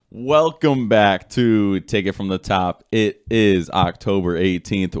Welcome back to Take It From the Top. It is October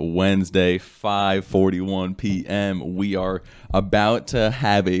 18th, Wednesday, 5:41 p.m. We are about to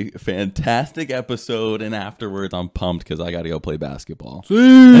have a fantastic episode, and afterwards I'm pumped because I got to go play basketball. Might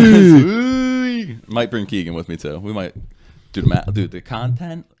bring Keegan with me, too. We might do the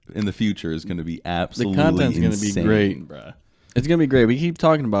content in the future is going to be absolutely insane. The content's going to be great. Bruh. It's going to be great. We keep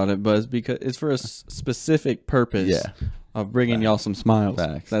talking about it, but it's because it's for a specific purpose. Yeah. Of bringing y'all some smiles.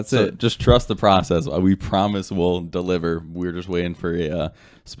 Facts. That's so it. Just trust the process. We promise we'll deliver. We're just waiting for a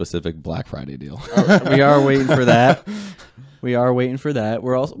specific Black Friday deal. We are waiting for that.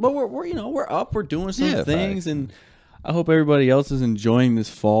 We're also, but we're up. We're doing some things, and I hope everybody else is enjoying this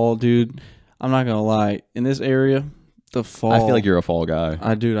fall, dude. I'm not gonna lie. In this area, the fall. I feel like you're a fall guy.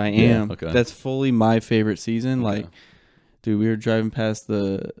 I am. Yeah, okay. That's fully my favorite season. Like, dude, we were driving past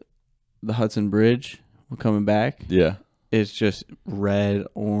the Hudson Bridge. We're coming back. Yeah. It's just red,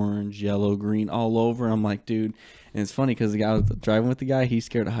 orange, yellow, green all over. I'm like, dude. And it's funny because the guy I was driving with, the guy, he's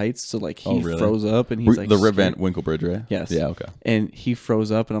scared of heights. So, like, he froze up. And he's like, the Rip Van Winkle Bridge, right? Yes. Yeah, okay. And he froze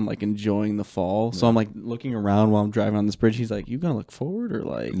up, and I'm, like, enjoying the fall. So I'm, like, looking around while I'm driving on this bridge. He's like, you going to look forward or,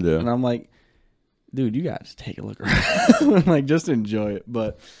 like? Yeah. And I'm like, dude, you got to take a look around. Like, just enjoy it.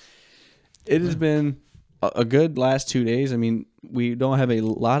 But it has been a good last 2 days. I mean, we don't have a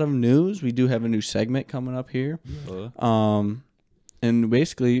lot of news. We do have a new segment coming up here. And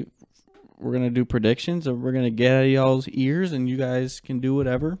basically, we're going to do predictions, and we're going to get out of y'all's ears, and you guys can do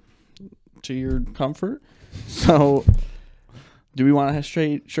whatever to your comfort. So, do we want to head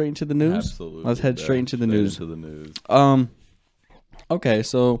straight into the news? Absolutely. Let's head straight into the news. news. Okay,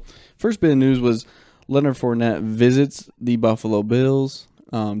 so first bit of news was Leonard Fournette visits the Buffalo Bills.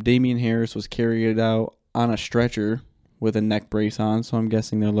 Damian Harris was carried out on a stretcher with a neck brace on, so I'm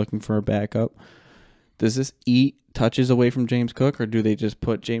guessing they're looking for a backup. Does this eat touches away from James Cook, or do they just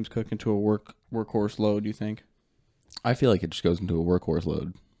put James Cook into a workhorse load, do you think? I feel like it just goes into a workhorse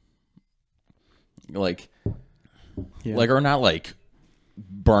load. Or not like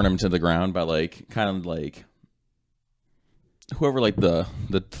burn him to the ground, but like kind of like whoever like the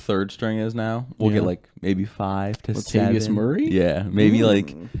third string is now, we'll get like maybe 5 to 7. Latavius Murray? Yeah, maybe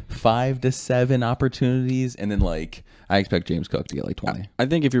like 5 to 7 opportunities, and then like I expect James Cook to get like 20. I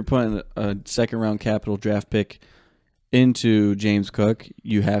think if you're putting a second round capital draft pick into James Cook,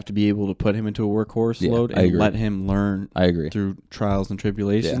 you have to be able to put him into a workhorse load and let him learn. I agree. Through trials and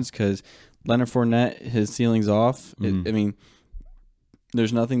tribulations, because Leonard Fournette, his ceiling's off. I mean,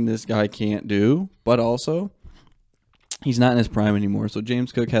 there's nothing this guy can't do, but also he's not in his prime anymore. So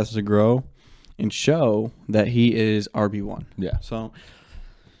James Cook has to grow and show that he is RB1. Yeah. So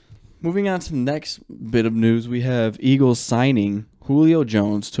moving on to the next bit of news, we have Eagles signing Julio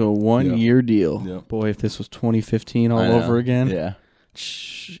Jones to a 1-year deal. Yep. Boy, if this was 2015 all over again. Yeah.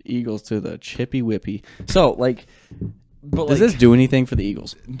 Eagles to the chippy whippy. So, like, but does this do anything for the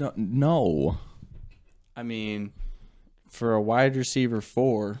Eagles? No. I mean, for a wide receiver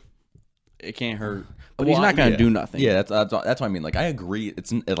 4, it can't hurt. But he's not going to do nothing. Yeah, that's what I mean. Like, I agree.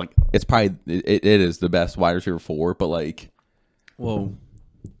 It's probably it is the best wide receiver 4, but like, whoa,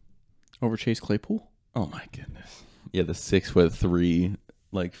 over Chase Claypool. Oh my goodness. Yeah, the 6'3"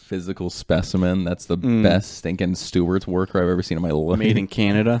 like physical specimen. That's the best stinking Stewart's worker I've ever seen in my life. Made in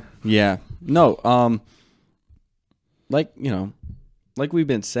Canada. Yeah. No. Like we've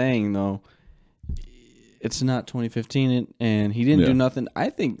been saying though, it's not 2015, and he didn't do nothing.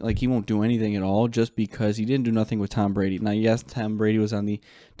 I think like he won't do anything at all just because he didn't do nothing with Tom Brady. Now, yes, Tom Brady was on the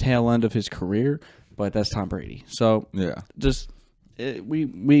tail end of his career, but that's Tom Brady. So we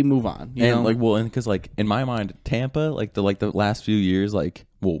move on. You know? Because in my mind, Tampa, like the last few years,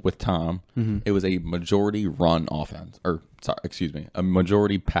 with Tom, it was a majority run offense, a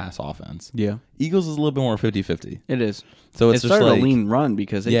majority pass offense. Yeah, Eagles is a little bit more 50-50. It is. So it's just started a lean run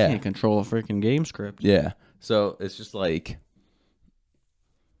because they can't control a freaking game script. Yeah, so it's just like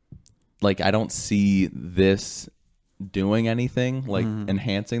I don't see this doing anything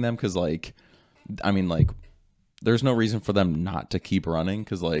enhancing them because there's no reason for them not to keep running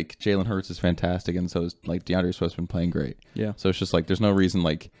because Jalen Hurts is fantastic and so is DeAndre Swift's been playing great. Yeah. So it's just there's no reason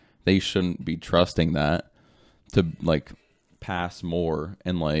they shouldn't be trusting that to pass more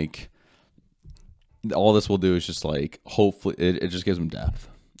and all this will do is just hopefully it just gives them depth.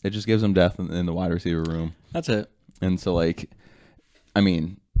 It just gives them depth in the wide receiver room. That's it. And so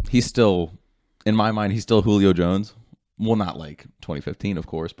he's still in my mind he's still Julio Jones. Well, not 2015 of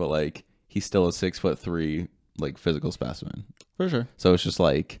course, but he's still a 6'3" physical specimen. For sure. So it's just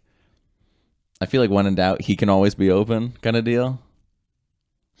I feel when in doubt, he can always be open kind of deal.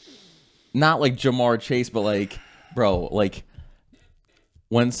 Not like Jamar Chase, but bro,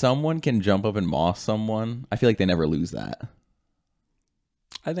 when someone can jump up and moss someone, I feel like they never lose that.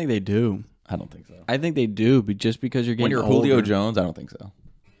 I think they do. I don't think so. I think they do, but just because you're getting when you're Julio Jones, I don't think so.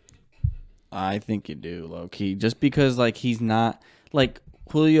 I think you do, low key. Just because like he's not like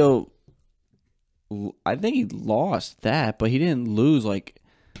Julio. I think he lost that, but he didn't lose like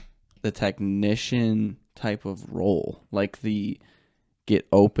the technician type of role, like the get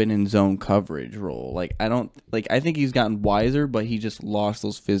open and zone coverage role. Like I think he's gotten wiser, but he just lost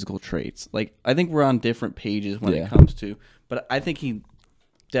those physical traits. Like I think we're on different pages when it comes to, but I think he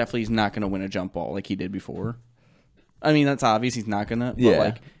definitely is not going to win a jump ball like he did before. I mean, that's obvious he's not going to,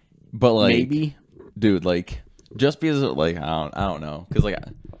 but like maybe, dude, like just because like I don't know, because like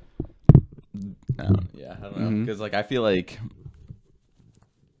I don't know, because like I feel like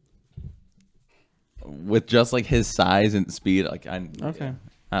with just like his size and speed, like I don't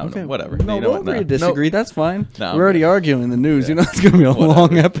know, whatever. No, you know we'll agree to disagree. Nope. That's fine. No, we're already arguing the news. Yeah. You know, it's gonna be a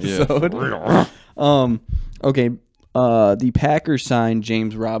long episode. Yeah. Okay. The Packers signed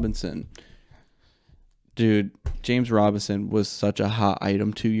James Robinson. Dude, James Robinson was such a hot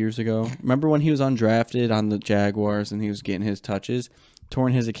item 2 years ago. Remember when he was undrafted on the Jaguars and he was getting his touches?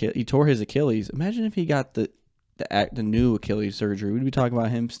 He tore his Achilles. Imagine if he got the new Achilles surgery. We'd be talking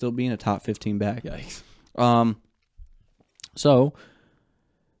about him still being a top 15 back. Yikes. So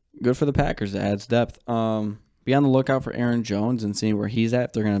good for the Packers. It adds depth. Be on the lookout for Aaron Jones and seeing where he's at.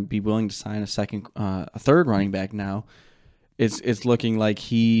 If they're going to be willing to sign a third running back now. It's looking like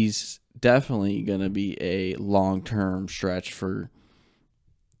he's definitely going to be a long-term stretch for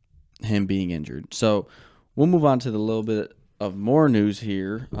him being injured. So we'll move on to the little bit of more news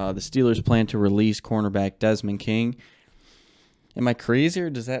here. The Steelers plan to release cornerback Desmond King. Am I crazy, or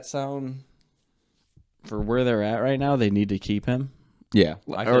does that sound, for where they're at right now, they need to keep him? Yeah,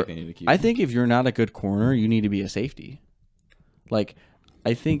 I think they need to keep him. I think if you're not a good corner, you need to be a safety. Like,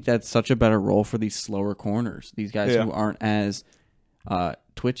 I think that's such a better role for these slower corners. These guys who aren't as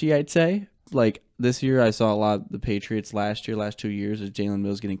twitchy, I'd say. Like, this year I saw a lot of the Patriots last 2 years, is Jalen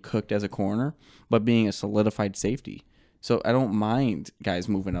Mills getting cooked as a corner, but being a solidified safety. So I don't mind guys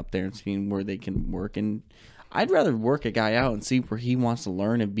moving up there and seeing where they can work. And I'd rather work a guy out and see where he wants to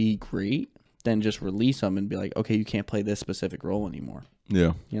learn and be great than just release him and be like, okay, you can't play this specific role anymore.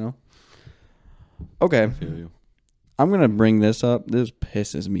 Yeah. You know? Okay. I feel you. I'm going to bring this up. This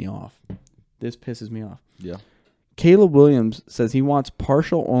pisses me off. Yeah. Caleb Williams says he wants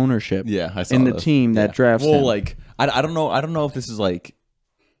partial ownership in the team that drafts him. Well, like, I don't know if this is like,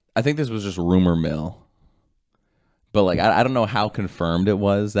 I think this was just rumor mill. But, like, I don't know how confirmed it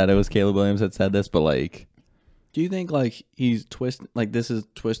was that it was Caleb Williams that said this, but, like... Do you think, like, he's twisted... Like, this is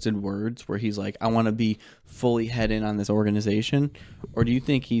twisted words where he's like, I want to be fully head in on this organization? Or do you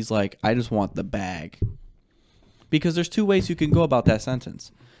think he's like, I just want the bag? Because there's two ways you can go about that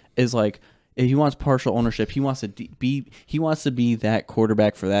sentence. Is, like, if he wants partial ownership, he wants to be that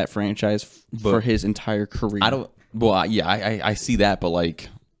quarterback for that franchise for his entire career. I see that, but, like,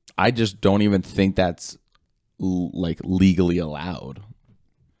 I just don't even think that's... like legally allowed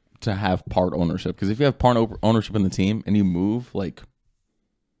to have part ownership, because if you have part ownership in the team and you move, like,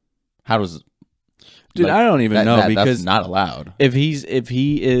 how does dude like, I don't even know because that's not allowed. If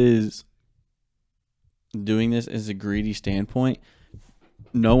he is doing this as a greedy standpoint,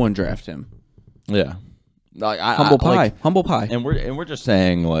 no one draft him. Yeah, like, humble pie, and we're just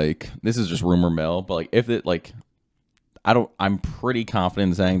saying, like, this is just rumor mill, but like if it like I'm pretty confident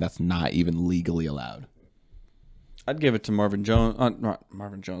in saying that's not even legally allowed. I'd give it to Marvin Jones. Not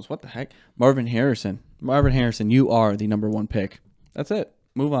Marvin Jones. What the heck? Marvin Harrison. Marvin Harrison, you are the number one pick. That's it.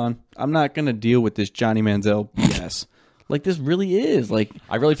 Move on. I'm not going to deal with this Johnny Manziel BS. Like, this really is. Like,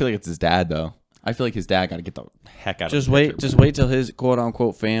 I really feel like it's his dad, though. I feel like his dad got to get the heck out of the picture. Just wait till his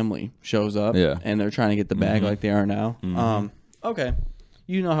quote-unquote family shows up. Yeah. And they're trying to get the bag like they are now. Mm-hmm. Okay.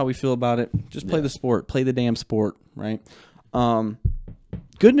 You know how we feel about it. Just play the sport. Play the damn sport, right?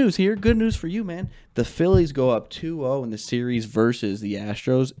 Good news here. Good news for you, man. The Phillies go up 2-0 in the series versus the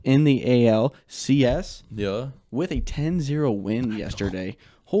Astros in the ALCS. Yeah. With a 10-0 win yesterday.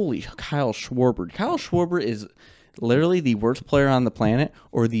 Holy Kyle Schwarber. Kyle Schwarber is literally the worst player on the planet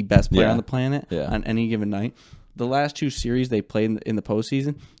or the best player on the planet on any given night. The last two series they played in the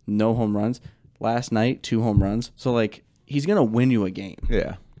postseason, no home runs. Last night, 2 home runs. So, like, he's going to win you a game.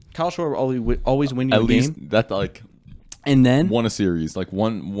 Yeah. Kyle Schwarber always win you a game. At least that's like... And then won a series, like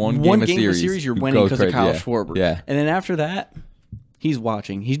one game a series. You're winning because of Kyle Schwarber. Yeah. And then after that, he's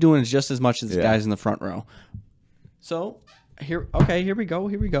watching. He's doing just as much as the guys in the front row. So here we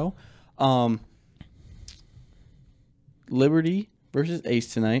go. Liberty versus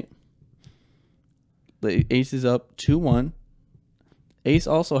Ace tonight. The Ace is up 2-1. Ace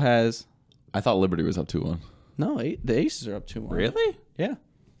also has. I thought Liberty was up 2-1. No, the Aces are up 2-1. Really? Yeah.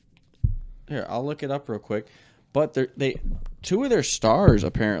 Here, I'll look it up real quick. But two of their stars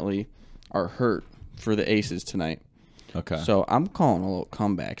apparently are hurt for the Aces tonight. Okay. So I'm calling a little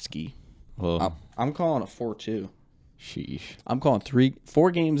comeback ski. Well, I'm calling a 4-2. sheesh. I'm calling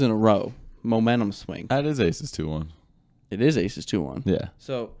 4 games in a row. Momentum swing. That is Aces 2-1. It is Aces 2-1. Yeah.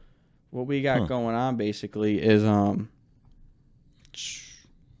 So what we got going on basically is I'm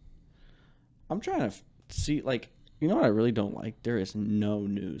trying to see, like, you know what I really don't like? There is no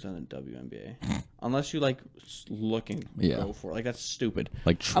news on the WNBA. Unless you, like, look and go for it. Like, that's stupid.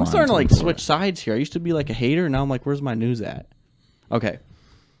 Like, I'm starting to, like, switch sides here. I used to be, like, a hater. Now I'm like, where's my news at? Okay.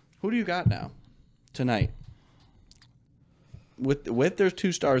 Who do you got now tonight? With there's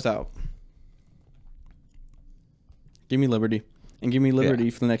 2 stars out. Give me Liberty. And give me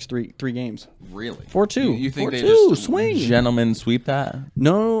Liberty for the next three games. Really? 4-2. You think 4-2, they just swing. Gentlemen sweep that?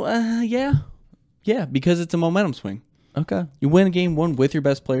 No, yeah. Yeah, because it's a momentum swing. Okay. You win game 1 with your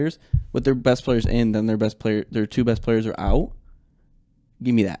best players, with their best players in, then their 2 best players are out.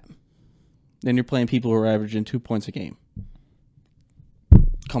 Give me that. Then you're playing people who are averaging 2 points a game.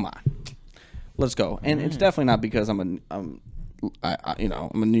 Come on. Let's go. And it's definitely not because I'm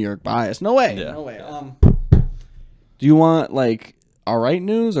a New York bias. No way. Yeah. No way. Do you want, like, all right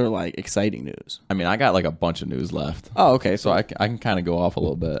news or, like, exciting news? I mean, I got like a bunch of news left. Oh, okay. So I can kind of go off a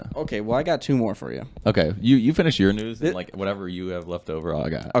little bit. Okay, well, I got 2 more for you. Okay. You finish your news and like whatever you have left over, I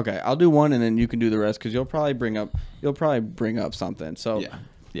got. Okay, I'll do one and then you can do the rest because you'll probably bring up something. So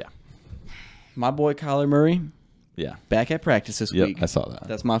Yeah. my boy Kyler Murray, Yeah. back at practice this Yep, week. I saw that.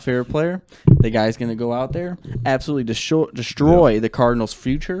 That's my favorite player. The guy's gonna go out there, absolutely destroy the Cardinals'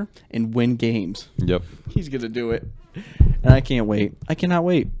 future and win games. Yep. He's gonna do it, and I can't wait. I cannot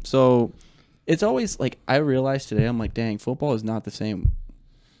wait. So it's always like I realized today. I'm like, dang, football is not the same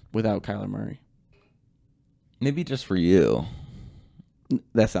without Kyler Murray. Maybe just for you.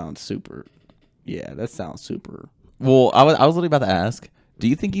 That sounds super. Yeah, that sounds super. Well, I was literally about to ask. Do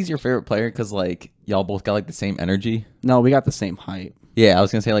you think he's your favorite player because like y'all both got like the same energy? No, we got the same height. Yeah, I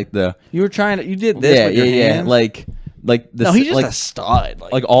was gonna say like the. You were trying to. You did this with your hands. Like this. No, he's just like, a stud.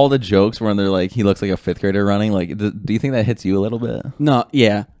 like all the jokes when they're like he looks like a 5th grader running. Like, do you think that hits you a little bit? No,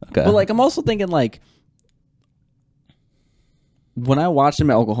 yeah. Okay. But like, I'm also thinking like, when I watched him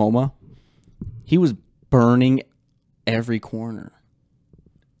at Oklahoma, he was burning every corner.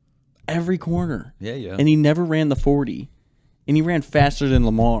 Every corner. Yeah. And he never ran the 40. And he ran faster than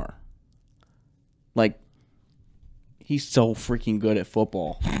Lamar. Like, he's so freaking good at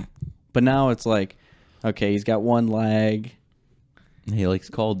football. But now it's like, okay, he's got one leg. He likes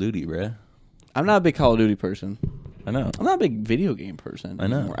Call of Duty, bruh. I'm not a big Call of Duty person. I know. I'm not a big video game person. I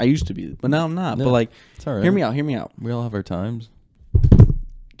know. Anymore. I used to be, but now I'm not. Yeah, But like, it's all right. hear me out. We all have our times.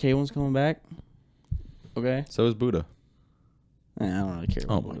 K1's coming back. Okay. So is Buddha. I don't really care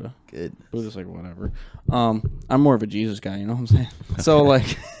about Buddha. Good. Buddha's like whatever. I'm more of a Jesus guy. You know what I'm saying? So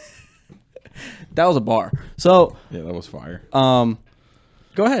like, that was a bar. So Yeah, that was fire.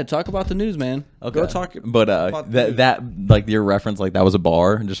 go ahead, talk about the news, man. Okay. Go talk. But that like your reference, like that was a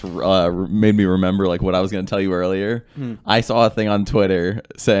bar, just made me remember like what I was going to tell you earlier. I saw a thing on Twitter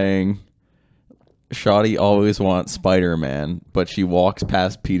saying, "Shawty always wants Spider-Man, but she walks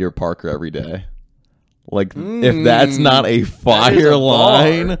past Peter Parker every day." Like, if that's not a fire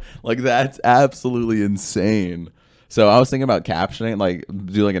line, like that's absolutely insane. So I was thinking about captioning, like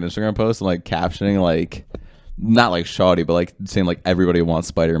do like an Instagram post and like captioning like. Not like Shawty, but like saying like everybody wants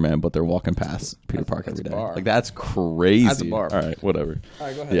Spider-Man, but they're walking past Peter Parker every day. Like that's crazy. That's a bar. All right, whatever. All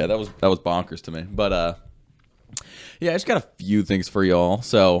right, go ahead. Yeah, that was bonkers to me. But yeah, I just got a few things for y'all.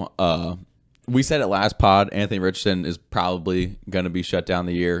 So we said it last pod. Anthony Richardson is probably going to be shut down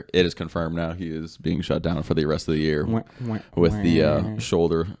the year. It is confirmed now. He is being shut down for the rest of the year with the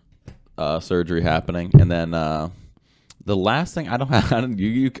shoulder surgery happening. And then the last thing I don't have,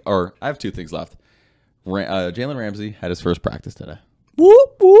 I have 2 things left. Jalen Ramsey had his first practice today.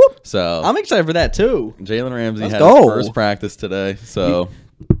 Whoop whoop. So I'm excited for that too. Jalen Ramsey had go. his first practice today. So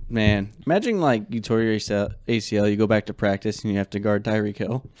Man, imagine like you tore your ACL, you go back to practice and you have to guard Tyreek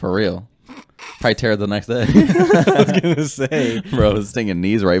Hill. for real, probably tear it the next day. I was gonna say, Bro, his stinging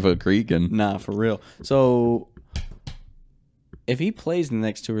knees right foot creaking. nah, for real. So if he plays in the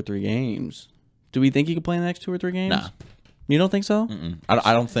next 2 or 3 games, do we think he could play in the next 2 or 3 games? Nah. You don't think so?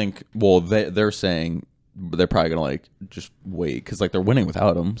 I don't think. Well, they're saying they're probably gonna like just wait because like they're winning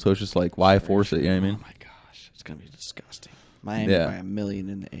without him. So it's just like why force it? You know what I mean? Oh my gosh, it's gonna be disgusting. Miami by $1 million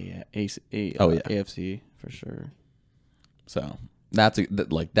in the AFC for sure. So that's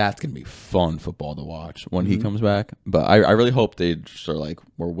gonna be fun football to watch when he comes back. But I really hope they just are like,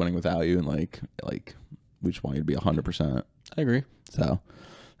 we're winning without you, and like we just want you to be 100%. I agree. So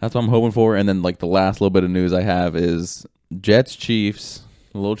that's what I'm hoping for. And then like the last little bit of news I have is Jets Chiefs,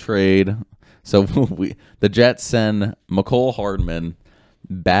 a little trade. So the Jets send McCole Hardman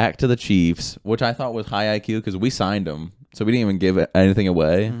back to the Chiefs, which I thought was high IQ because we signed him, so we didn't even give anything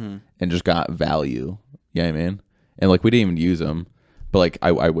away and just got value. You know what I mean? And like we didn't even use him, but like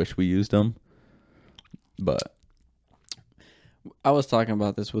I wish we used him. But I was talking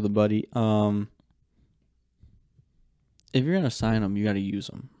about this with a buddy. If you're gonna sign him, you got to use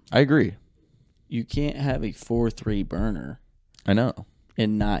him. I agree. You can't have a 4-3 burner. I know.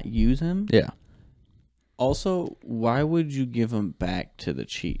 And not use him. Yeah. Also, why would you give him back to the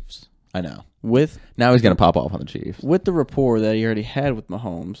Chiefs? I know. Now he's gonna pop off on the Chiefs with the rapport that he already had with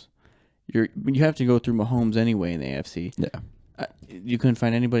Mahomes. You have to go through Mahomes anyway in the AFC. Yeah. You couldn't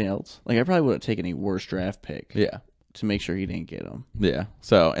find anybody else. Like I probably would have taken a worse draft pick. Yeah. To make sure he didn't get him. Yeah.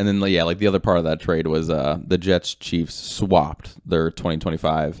 So and then like the other part of that trade was the Jets Chiefs swapped their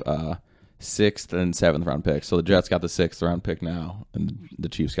 2025 6th and 7th round picks. So the Jets got the 6th round pick now, and the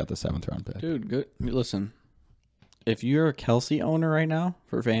Chiefs got the 7th round pick. Dude, good. Listen, if you're a Kelsey owner right now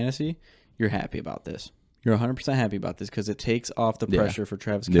for fantasy, you're happy about this. You're 100% happy about this because it takes off the pressure for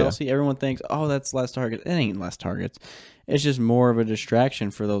Travis Kelce. Yeah. Everyone thinks, oh, that's less targets. It ain't less targets. It's just more of a distraction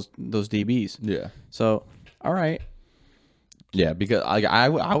for those DBs. Yeah. So, all right. Yeah, because I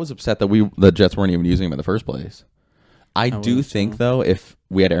was upset that the Jets weren't even using him in the first place. I do think, though, if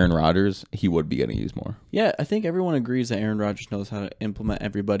we had Aaron Rodgers, he would be getting used more. Yeah, I think everyone agrees that Aaron Rodgers knows how to implement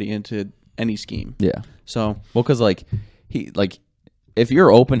everybody into any scheme. Yeah. So, well, because if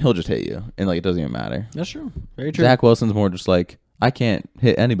you're open, he'll just hit you, and like it doesn't even matter. That's true. Very true. Zach Wilson's more just like, I can't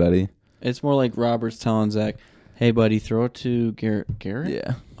hit anybody. It's more like Roberts telling Zach, "Hey, buddy, throw it to Garrett."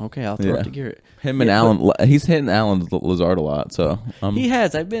 Yeah. Okay, I'll throw it to Garrett. Him and Allen, he's hitting Allen Lazard a lot. So he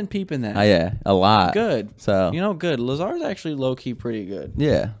has. I've been peeping that. Yeah, a lot. Good. So good. Lazard's actually low key pretty good.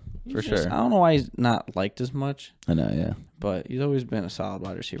 Yeah, for sure. I don't know why he's not liked as much. I know. Yeah, but he's always been a solid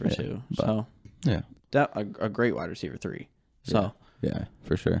wide receiver too. So a great wide receiver 3. So yeah,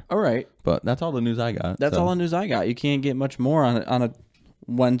 for sure. All right, but that's all the news I got. That's all the news I got. You can't get much more on a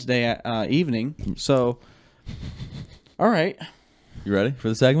Wednesday evening. So, all right. You ready for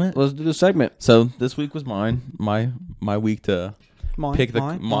the segment? Let's do the segment. So this week was mine. My week to pick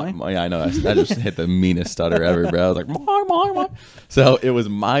the. Yeah, I know. I just hit the meanest stutter ever, bro. I was like, mine. So it was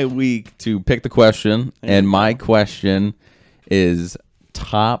my week to pick the question, and my question is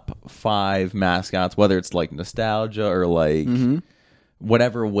top 5 mascots, whether it's like nostalgia or like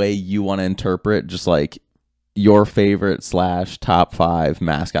whatever way you want to interpret, just like your favorite / top 5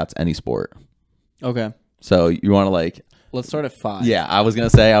 mascots, any sport. Okay. So you want to like. Let's start at 5. Yeah, I was gonna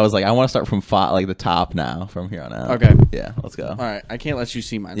say. I was like, I want to start from 5, like the top now, from here on out. Okay. Yeah, let's go. All right, I can't let you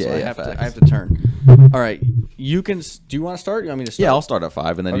see mine, so Yeah, I have to turn. All right, you can. Do you want to start? Or you want me to start? Yeah, I'll start at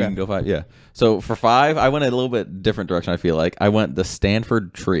 5, and then you can go 5. Yeah. So for 5, I went a little bit different direction. I feel like I went the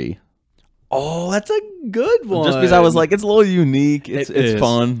Stanford tree. Oh, that's a good one. Just because I was like, it's a little unique. It's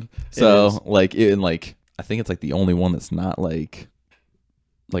fun. So like I think it's like the only one that's not like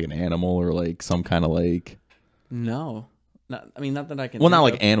an animal or like some kind of like. No. Not that I can. Well, not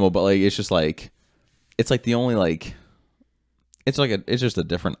like animal, but like it's just like it's like the only like it's just a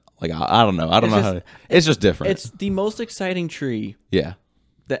different like I don't know how it's just different. It's the most exciting tree. Yeah,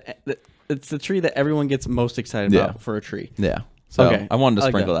 it's the tree that everyone gets most excited about for a tree. Yeah. So I wanted to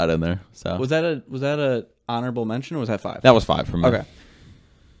sprinkle that in there. So was that a honorable mention or was that 5? That was 5 for me. Okay.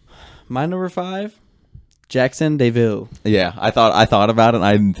 My number 5, Jackson DeVille. Yeah, I thought about it. And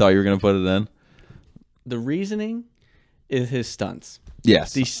I thought you were gonna put it in. The reasoning is his stunts.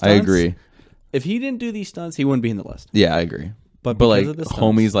 Yes, I agree. If he didn't do these stunts, he wouldn't be in the list. Yeah, I agree. But like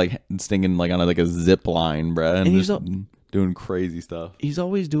homie's like stinging like on like a zip line, bro, and he's doing crazy stuff. He's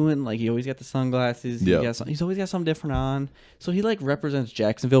always doing he always got the sunglasses. He's always got something different on. So he like represents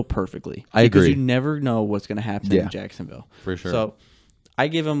Jacksonville perfectly. I agree. Because you never know what's going to happen in Jacksonville. For sure. So I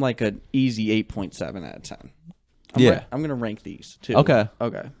give him like an easy 8.7 out of 10. I'm going to rank these too. Okay.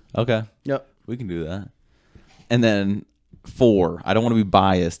 Yep. We can do that. And then 4, I don't want to be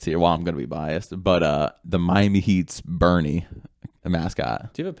biased here. Well, I'm going to be biased, but the Miami Heat's Bernie, the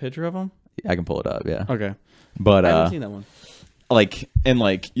mascot. Do you have a picture of him? Yeah, I can pull it up, yeah. Okay. But I haven't seen that one.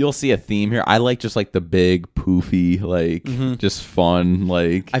 You'll see a theme here. I like just like the big poofy, just fun,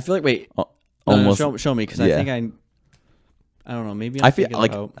 like. I feel like almost show me because I think I don't know. Maybe I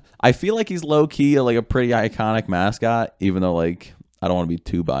feel like he's low key like a pretty iconic mascot, even though like I don't want to be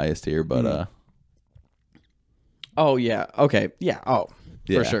too biased here, but Oh yeah. Okay. Yeah. Oh,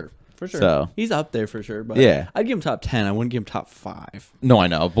 Yeah. for sure. For sure. So- he's up there for sure. But Yeah. I'd give him top 10. I wouldn't give him top 5. No, I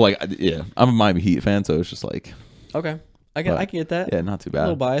know, but I'm a Miami Heat fan, so it's just like, Okay. I can get that. yeah, not too A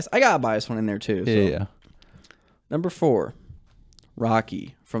little bad. bias. I got a bias one in there too. So. Yeah. Number 4,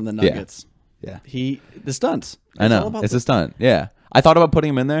 Rocky from the Nuggets. Yeah. The stunts. I know. It's a stunt. Yeah. I thought about putting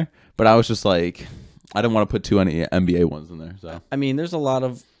him in there, but I was just like, I didn't want to put too many NBA ones in there. So I mean, there's a lot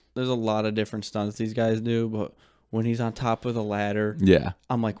of different stunts these guys do, but when he's on top of the ladder, yeah.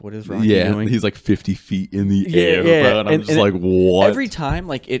 I'm like, what is Rocky doing? He's like 50 feet in the Yeah, air, yeah. bro. And I'm just like, what? Every time,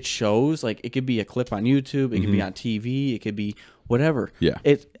 like, it shows, like, it could be a clip on YouTube, it could be on TV, it could be whatever. Yeah.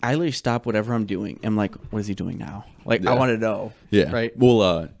 I literally stop whatever I'm doing. I'm like, what is he doing now? Like, I want to know. Yeah. Right?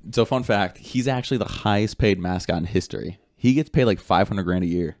 Well, so fun fact, he's actually the highest paid mascot in history. He gets paid like $500,000 a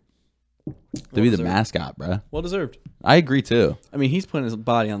year to be the mascot, bro. Well deserved. I agree too. I mean, he's putting his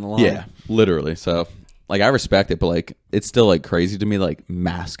body on the line. Yeah, literally. So, like, I respect it, but like, it's still like crazy to me. Like,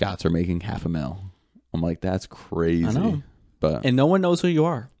 mascots are making $500,000. I'm like, that's crazy. I know. But And no one knows who you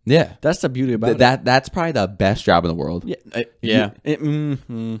are. yeah, That's the beauty about it. that's probably the best job in the world. Yeah.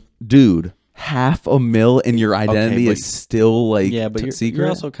 Dude, $500,000 and your identity but- is still like Yeah, but secret. you're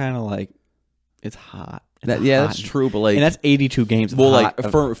also kind of like, it's hot. It's hot. That's true, but like, And that's 82 games. well, hot.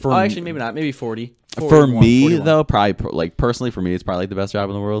 like for actually, maybe not. Maybe 40. for me 41. though, probably like personally for me, it's probably like the best job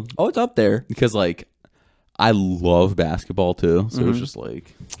in the world Oh, it's up there. because like I love basketball too, so it's just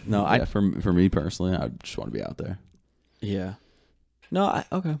like No, for me personally, I just want to be out there. Yeah. No,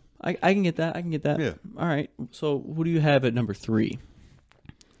 okay. I can get that. I can get that. Yeah. All right. So who do you have at number 3?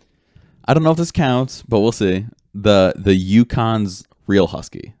 I don't know if this counts, but we'll see. The Yukon's real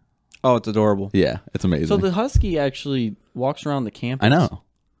husky. Oh, it's adorable. Yeah, it's amazing. So the husky actually walks around the campus. I know.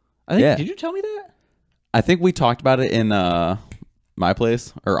 I think. Yeah. Did you tell me that? I think we talked about it in my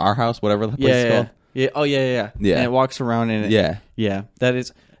place or our house, whatever the place is called. Yeah. Oh, yeah. Yeah. And it walks around in it. Yeah. Yeah. That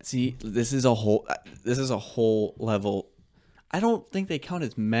is. See, this is a whole level. I don't think they count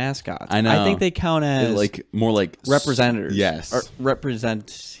as mascots. I know. I think they count as Like more like representatives. Yes. Or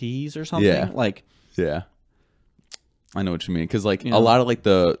representees or something. Yeah. Like. Yeah. I know what you mean because like You a know? lot of like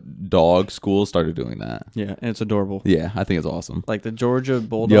the dog schools started doing that. Yeah, and it's adorable. Yeah, I think it's awesome. Like the Georgia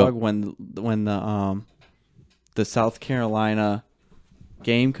Bulldog when the South Carolina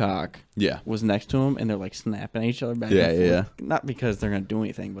Gamecock Yeah. was next to him and they're like snapping at each other back Yeah, and forth. yeah. Not because they're gonna do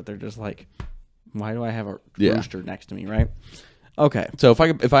anything, but they're just like, why do I have a Yeah. rooster next to me, right? Okay. So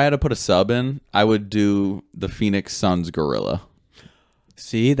if I had to put a sub in, I would do the Phoenix Suns gorilla.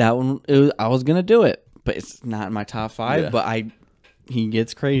 See that one I was gonna do it, but it's not in my top 5, Yeah. but he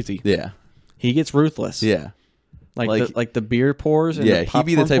gets crazy. Yeah. He gets ruthless. Yeah. Like the beer pours and Yeah, the he'd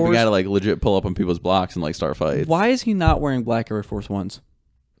be the popcorn type of pours. guy to like legit pull up on people's blocks and like start fights. Why is he not wearing black Air Force Ones?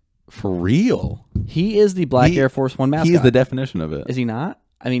 For real? He is the black He- Air Force One mascot. He's the definition of it. Is he not?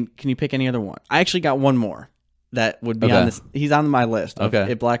 I mean, can you pick any other one? I actually got one more that would be Okay. on this. He's on my list of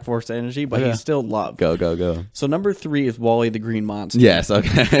Okay. a Black Force Energy, but Okay. he's still loved. Go. So number 3 is Wally the Green Monster. Yes,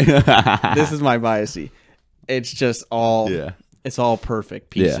 okay. This is my biasy. It's just all Yeah. It's all perfect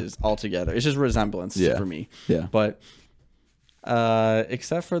pieces all together. It's just resemblance for me. Yeah. But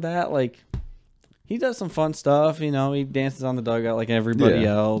except for that, like he does some fun stuff, you know, he dances on the dugout like everybody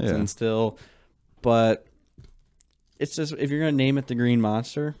Yeah, else yeah. and still but it's just if you're gonna name it the Green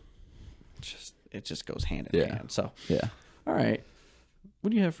Monster, it just goes hand in Yeah. hand. So Yeah. all right. What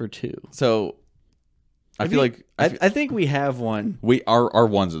do you have for 2? So I feel like I think we have one. our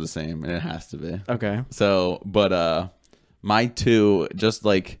ones are the same and it has to be. Okay. So, but my 2 just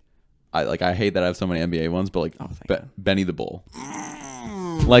like I hate that I have so many NBA ones, but like thank God. Benny the Bull.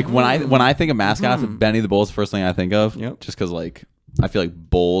 Like when I think of mascots, Benny the Bull is the first thing I think of. Yep. Just because like I feel like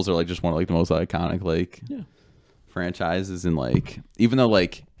bulls are like just one of like the most iconic like Yeah. franchises, and like even though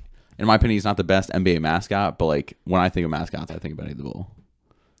like in my opinion he's not the best NBA mascot, but like when I think of mascots, I think of Benny the Bull.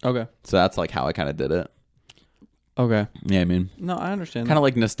 Okay. So that's like how I kind of did it. Okay. Yeah, I mean, No, I understand. kind of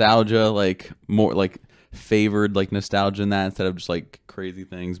like nostalgia, like more like favored like nostalgia in that instead of just like crazy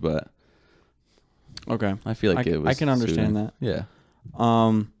things, but Okay. I feel like I it was can understand suiting. that. Yeah.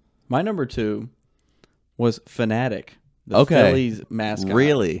 My number 2 was Fanatic, the Okay. Phillies mascot.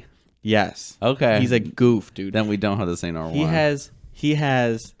 Really? Yes. Okay. He's a goof, dude. Then we don't have the same number He one. has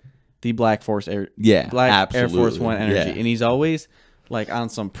the Black Force Air Yeah, Black Air absolutely. Force One energy, Yeah. and he's always like on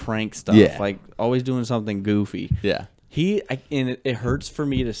some prank stuff, Yeah. like always doing something goofy. Yeah. And it hurts for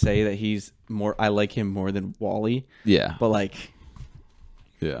me to say that I like him more than Wally, Yeah. but like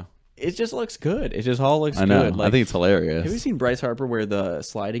Yeah. it just looks good. It just all looks I know. good. Like, I think it's hilarious. have you seen Bryce Harper wear the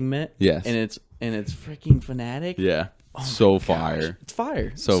sliding mitt? Yes. And it's freaking Fanatic. Yeah. Oh so my fire. gosh, it's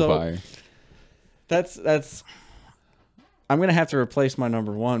fire. So fire. That's I'm gonna have to replace my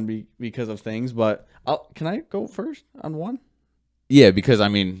number one because of things. But can I go first on one? Yeah, because I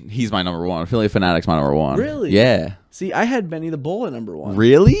mean, he's my number one. Philly Fanatic's my number one. Really? Yeah. See, I had Benny the Bull at number one.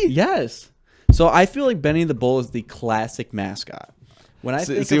 Really? Yes. So I feel like Benny the Bull is the classic mascot. When I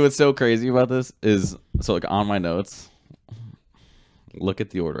see what's so crazy about this is so like on my notes. Look at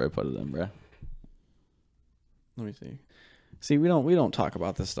the order I put it in, bro. Let me see. See, we don't talk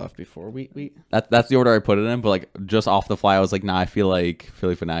about this stuff before. We That's the order I put it in, but like just off the fly, I was like, nah, I feel like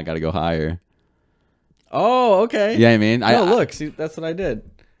Philly Fanatic got to go higher. Oh, okay. Yeah, I mean, look, see, that's what I did.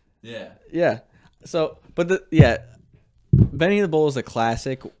 Yeah. So, but Benny the Bull is a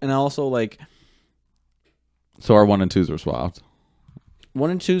classic, and also like. So our 1 and 2s were swapped.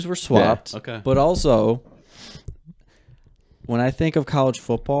 1 and 2s were swapped. Yeah, okay. But also, when I think of college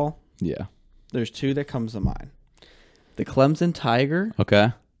football, yeah, there's 2 that comes to mind: the Clemson Tiger.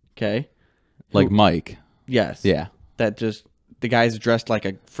 Okay. Okay. Like Mike. Yes. Yeah. That just the guy's dressed like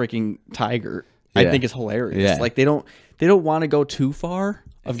a freaking tiger. Yeah. I think is hilarious. Yeah. Like they don't want to go too far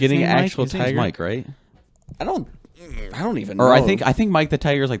of getting an actual His name's tiger. Mike, right? I don't even know. Or I think Mike the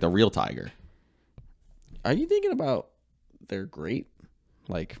Tiger is like the real tiger. Are you thinking about their great,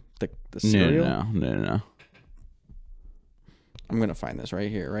 like the cereal? No. I'm gonna find this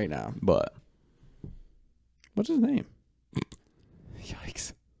right here, right now. But What's his name?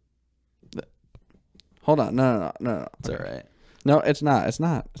 yikes. Hold on, no. It's all right. No, it's not. It's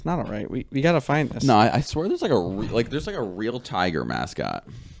not all right. We gotta find this. No, I swear there's like a real tiger mascot.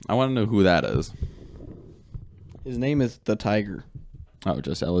 I want to know who that is. His name is the Tiger. Oh,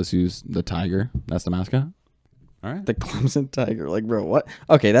 just LSU's the Tiger. That's the mascot. All right. The Clemson Tiger. Like, bro, what?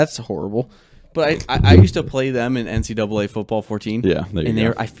 Okay, that's horrible. But I used to play them in NCAA football 14. Yeah, there you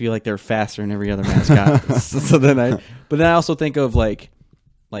go. I feel like they're faster than every other mascot. But then I also think of like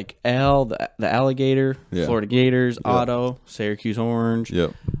L, the alligator, Yeah. Florida Gators, Yep. Otto, Syracuse Orange.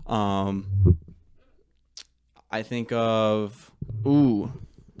 Yep. I think of who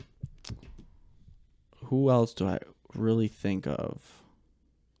else do I really think of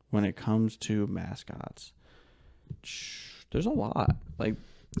when it comes to mascots? There's a lot. Like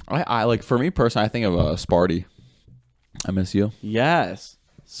I like for me personally, I think of Sparty. I miss you. yes,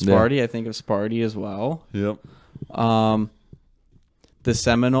 Sparty. Yeah. I think of Sparty as well. Yep. The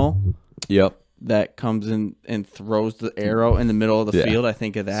Seminole Yep. that comes in and throws the arrow in the middle of the field. I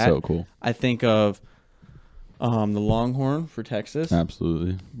think of that. So cool. I think of the Longhorn for Texas.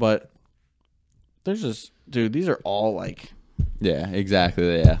 Absolutely. But there's just these are all like Yeah,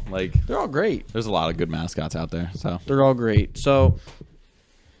 exactly. Yeah. Like they're all great. there's a lot of good mascots out there. So They're all great. So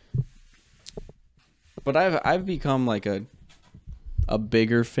but I've become like a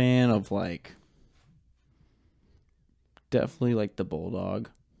bigger fan of like definitely like the Bulldog.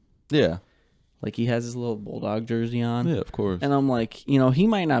 yeah. Like he has his little Bulldog jersey on. Yeah, of course. And I'm like, he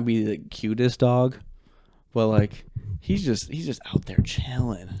might not be the cutest dog, but like he's just out there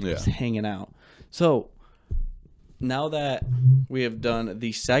chilling, just hanging out. So now that we have done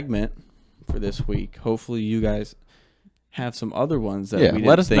the segment for this week, hopefully you guys have some other ones that we didn't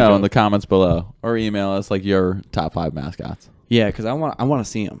let us think know of. in the comments below or email us like your top 5 mascots. Yeah, because I want to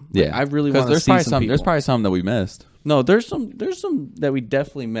see them. Yeah, I really want to see some people. There's probably some that we missed. No, there's some that we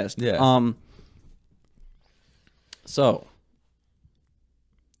definitely missed. Yeah. So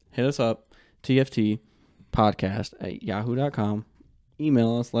hit us up, tftpodcast@yahoo.com.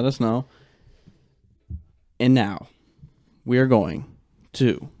 Email us, let us know. And now we are going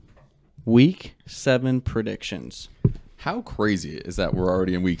to week 7 predictions. How crazy is that we're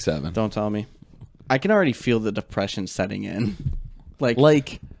already in week 7? Don't tell me. I can already feel the depression setting in. Like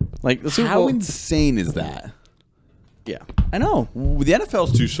the Super how Bowl. insane is that? Yeah, I know. The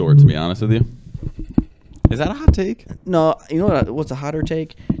NFL's too short, to be honest with you. Is that a hot take? No, you know what's a hotter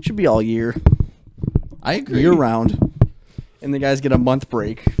take? It should be all year. I agree. Year round. And the guys get a month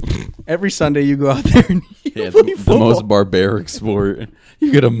break. Every Sunday you go out there and you play the football. most barbaric sport.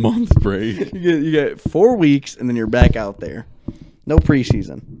 You get a month break. You get 4 weeks and then you're back out there. No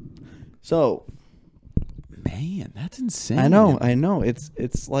preseason. So, man, that's insane. I know.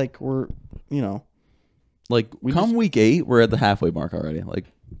 It's like we're, like come week 8, we're at the halfway mark already. Like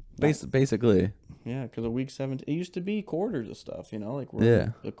basically. Yeah, because of week 7, it used to be quarters of stuff, like we're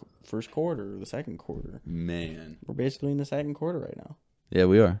in the first quarter or the second quarter. Man. We're basically in the second quarter right now. Yeah,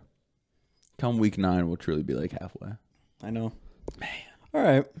 we are. Come week 9, we'll truly be like halfway. I know. Man. All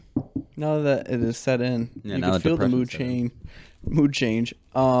right. Now that it is set in, you can feel the mood change.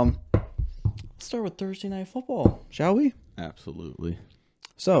 Let's start with Thursday Night Football, shall we? Absolutely.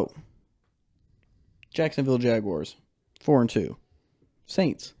 So, Jacksonville Jaguars, 4-2.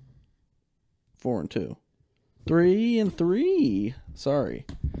 Saints, 4-2. 3-3. Sorry.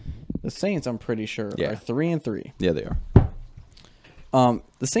 The Saints, I'm pretty sure, are 3-3. Yeah, they are.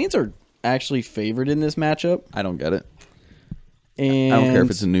 The Saints are actually favored in this matchup. I don't get it. And I don't care if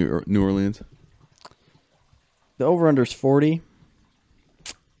it's in New Orleans. The over-under is 40.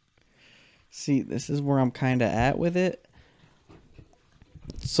 See, this is where I'm kind of at with it.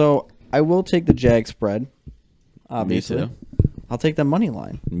 So I will take the Jag spread, obviously. Me too. I'll take the money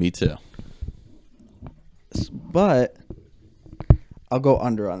line. Me too. But I'll go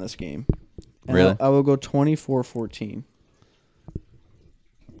under on this game. And Really? I will go 24-14.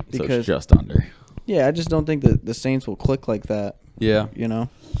 So it's just under. Yeah, I just don't think that the Saints will click like that. Yeah. You know?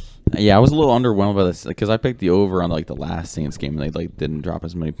 Yeah, I was a little underwhelmed by this because I picked the over on like the last Saints game and they didn't drop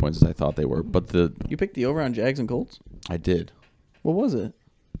as many points as I thought they were. But You picked the over on Jags and Colts? I did. What was it?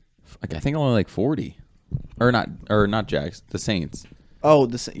 I think only like 40. Or not Jags, the Saints. Oh,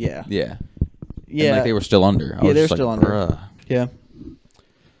 yeah. Yeah. Yeah. And like they were still under. Yeah, they were still under. Bruh. Yeah.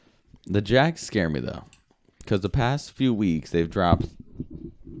 The Jags scare me though. Because the past few weeks they've dropped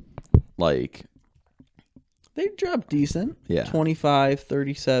like They dropped decent. Yeah.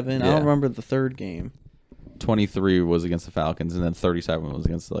 25-37. I Yeah. don't remember the third game. 23 was against the Falcons and then 37 was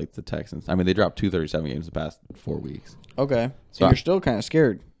against like the Texans. I mean, they dropped 237 games the past 4 weeks. Okay. So So you're still kind of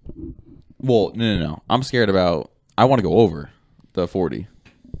scared. Well, no. I'm scared about. I want to go over the 40.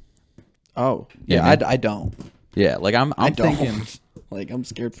 Oh. Yeah, Yeah, man. I don't. Yeah, like I'm I don't. thinking. Like, I'm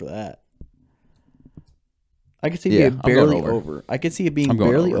scared for that. I could see Yeah, it I'm being going barely over. over. I could see it being I'm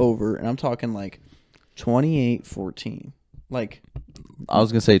going barely over. over, and I'm talking like 28-14. Like, I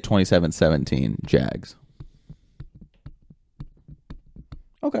was gonna say 27-17 Jags.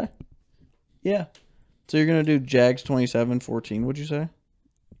 okay. Yeah. So you're going to do Jags 27-14, would you say?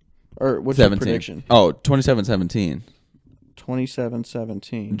 Or what's your 17. prediction? Oh, 27-17.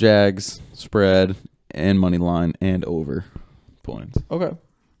 27-17. Jags spread and money line and over points. Okay.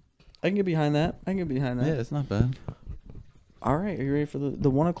 I can get behind that. Yeah, it's not bad. All right. Are you ready for the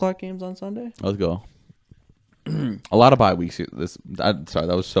 1 o'clock games on Sunday? Let's go. A lot of bye weeks. Sorry,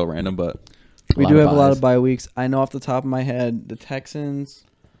 that was so random, but We do have a lot buys. of bye weeks. I know off the top of my head, the Texans,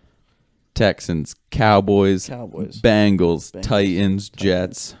 Cowboys, Bengals, Titans,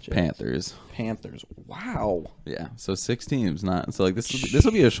 Jets, Jets. Panthers. Wow. Yeah, so 6 teams. Not so like this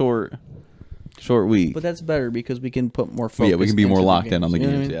will be a short week. But that's better because we can put more focus. Yeah, we can be more into the locked in on the You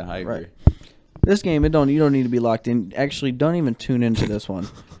know games. what I mean? Yeah, I agree. Right. This game, you don't need to be locked in. Actually, don't even tune into this one.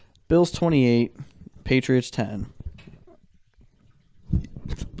 Bills 28, Patriots 10.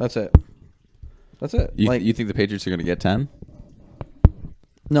 That's it. You think the Patriots are going to get 10?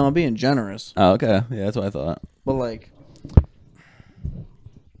 No, I'm being generous. Oh, okay. Yeah, that's what I thought. But like,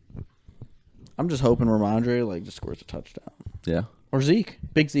 I'm just hoping Ramondre just scores a touchdown Yeah. or Zeke,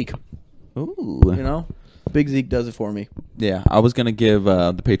 big Zeke. Ooh. You know, big Zeke does it for me. Yeah, I was going to give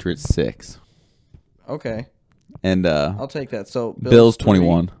the Patriots 6. Okay, And I'll take that. So Bills 3.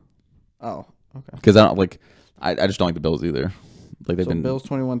 21. Oh, okay. Because I don't like. I just don't like the Bills either. Like they've So been Bills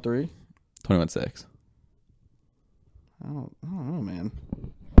 21-3. 21-6. I don't know, man.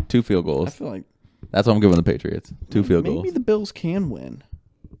 2 field I goals. feel like That's what I'm giving the Patriots. 2 field goals. maybe the Bills can win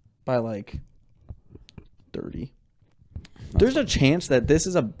by 30. There's a chance that this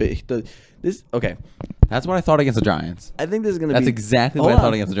is a big. Okay. That's what I thought against the Giants. I think this is gonna That's be. exactly Hold what I thought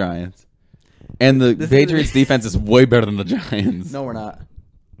on. against the Giants. And the This is- Patriots defense is way better than the Giants. No, we're not.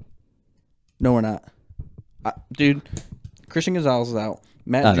 Dude, Christian Gonzalez is out.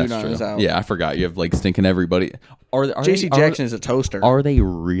 Matt That's Judon true. is out. Yeah, I forgot. You have stinking everybody. J.C. Jackson is a toaster. Are they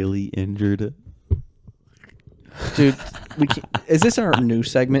really injured? Dude, we can't, is this our new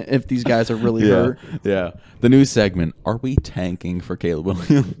segment? If these guys are really hurt, Yeah. The new segment. Are we tanking for Caleb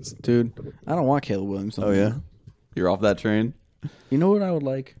Williams? dude, I don't want Caleb Williams. You're off that train? You know what I would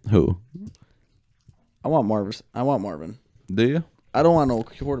like? Who? I want Marvin. Do you? I don't want no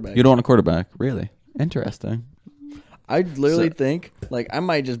quarterback. You don't want a quarterback? Really? Interesting. I literally think I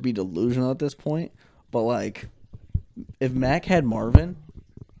might just be delusional at this point, but if Mac had Marvin,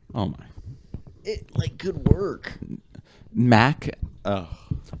 Oh, my. it could work. Mac. Oh.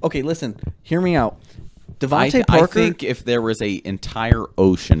 Okay, listen, hear me out. Devontae I Parker. think if there was a entire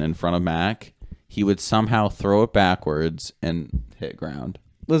ocean in front of Mac, he would somehow throw it backwards and hit ground.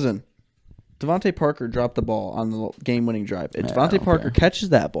 Listen, Devontae Parker dropped the ball on the game-winning drive. If I Devontae don't Parker care. catches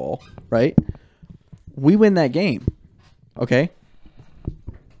that ball, right, we win that game. Okay?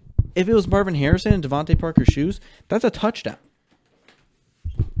 If it was Marvin Harrison and Devontae Parker's shoes, that's a touchdown.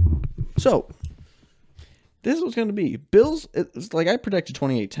 So, this is what's going to be. Bills, it's I predicted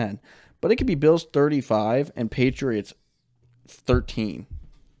 28-10, but it could be Bills 35 and Patriots 13.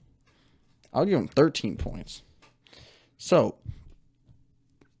 I'll give them 13 points. So,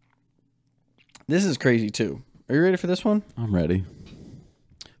 this is crazy too. Are you ready for this one? I'm ready.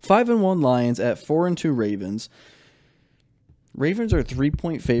 5-1 Lions at 4-2 Ravens. Ravens are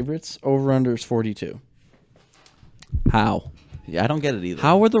 3-point favorites. Over/under is 42. How? Yeah, I don't get it either.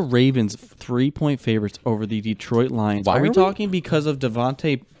 How are the Ravens 3-point favorites over the Detroit Lions? Why are we are we- talking because of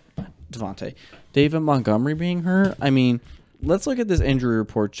David Montgomery being hurt? I mean, let's look at this injury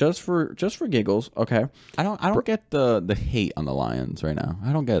report just for giggles. Okay. I don't get the hate on the Lions right now.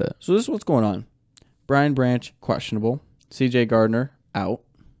 I don't get it. So this is what's going on. Brian Branch, questionable. CJ Gardner, out.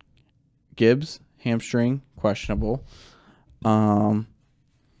 Gibbs, hamstring, questionable. Jonah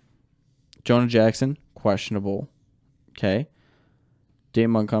Jackson, questionable. Okay. Dave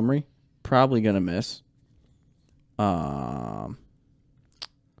Montgomery, probably going to miss.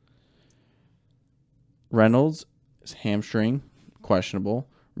 Reynolds, hamstring, questionable.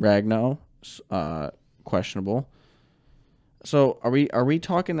 Ragnow, questionable. So are we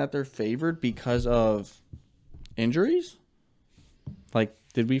talking that they're favored because of injuries? Like,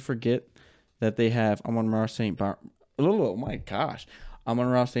 did we forget that they have Amon-Ra St. Brown? Oh my gosh.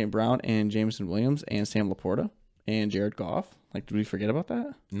 Amon-Ra St. Brown and Jameson Williams and Sam Laporta and Jared Goff. Like, did we forget about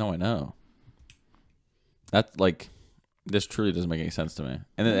that? No, I know. That's like, this truly doesn't make any sense to me.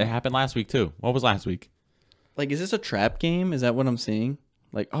 And it happened last week too. What was last week? Like, is this a trap game? Is that what I'm seeing?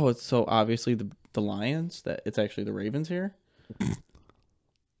 Like, oh, it's so obviously the Lions that it's actually the Ravens here?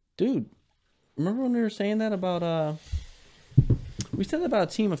 Dude, remember when we were saying that about we said that about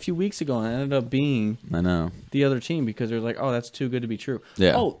a team a few weeks ago and it ended up being I know. the other team because they're like, oh, that's too good to be true.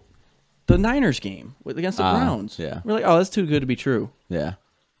 Yeah. Oh, the Niners game against the Browns. Yeah. We're like, oh, that's too good to be true. Yeah.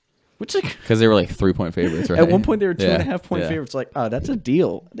 Which, like, Because they were like 3-point favorites, right? at one point they were 2.5 point Yeah. favorites. Like, oh, that's a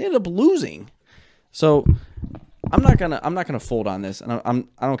deal. They ended up losing. So I'm not gonna fold on this, and I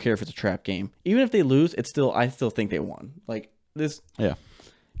don't care if it's a trap game. Even if they lose, I still think they won. Like this. Yeah.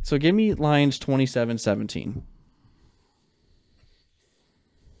 So give me Lions 27-17.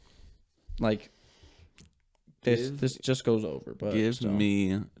 Like this just goes over. But Give still.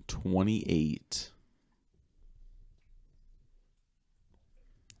 me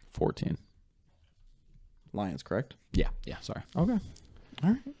 28-14. Lions, correct? Yeah. Sorry. Okay. All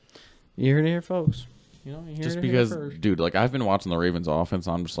right. You heard it here, folks. You know, you heard Just it because, here first. dude, like I've been watching the Ravens offense,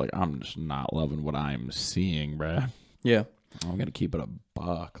 I'm just not loving what I'm seeing, bruh. Yeah. I'm gonna keep it a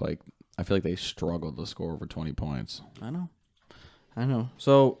buck. Like I feel like they struggled to score over 20 points. I know.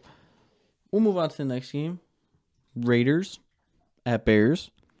 So we'll move on to the next game. Raiders at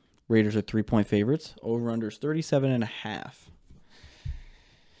Bears. Raiders are 3-point favorites. Over/under is 37.5.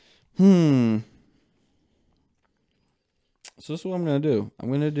 So this is what I'm going to do. I'm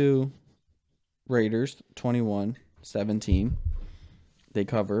going to do Raiders 21-17. They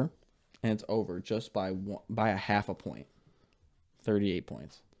cover, and it's over just by a half a point. 38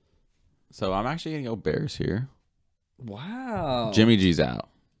 points. So I'm actually gonna go Bears here. Wow. Jimmy G's out.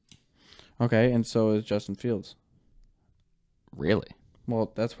 Okay, and so is Justin Fields. Really?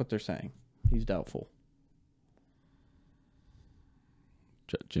 Well, that's what they're saying. He's doubtful.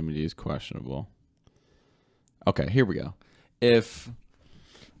 Jimmy G is questionable. Okay, here we go. If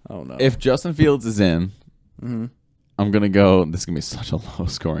Justin Fields is in, I'm gonna go. This is gonna be such a low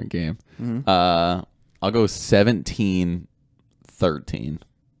scoring game. I'll go 17-13.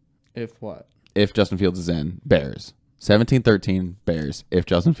 If what? If Justin Fields is in, Bears. 17-13 Bears. If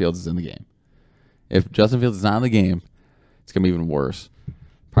Justin Fields is in the game. If Justin Fields is not in the game, it's gonna be even worse.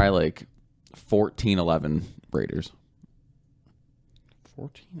 Probably like 14-11 Raiders.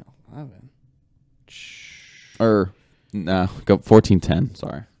 14-11. Or no, go 14-10.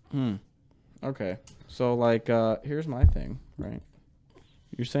 Sorry. Okay. So like, here's my thing, right?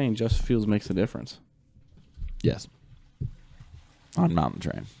 You're saying Justin Fields makes a difference. Yes. On Mountain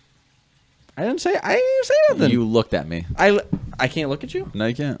Train. I didn't say nothing. You looked at me. I can't look at you. No,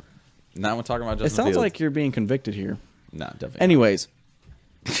 you can't. Now we're talking about Justin It sounds Fields. like you're being convicted here. No, definitely. Anyways,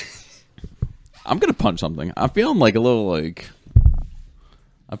 I'm gonna punch something. I'm feeling like a little like.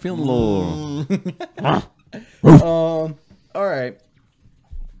 I'm feeling a little. all right.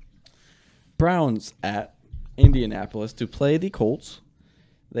 Browns at Indianapolis to play the Colts.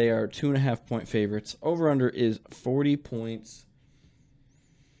 They are 2.5 point favorites. Over/under is 40 points.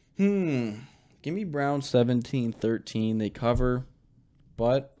 Give me Browns 17-13. They cover,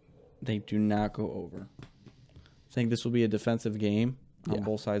 but they do not go over. I think this will be a defensive game on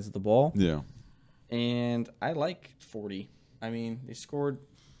both sides of the ball. Yeah. And I like 40. I mean, they scored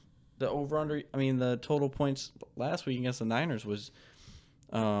the over/under. I mean, the total points last week against the Niners was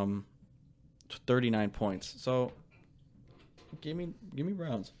 39 points. So give me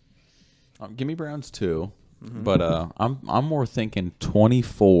Browns. Give me Browns too. But I'm more thinking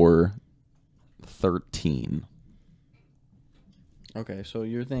 24-13. Okay, so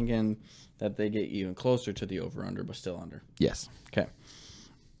you're thinking that they get even closer to the over-under, but still under. Yes. Okay.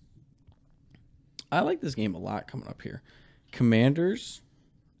 I like this game a lot coming up here. Commanders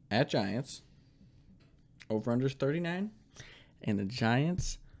at Giants. Over-under's 39. And the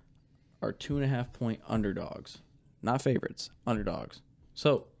Giants are 2.5-point underdogs. Not favorites, underdogs.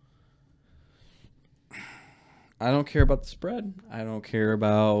 So, I don't care about the spread. I don't care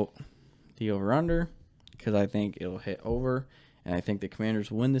about the over-under because I think it'll hit over. And I think the Commanders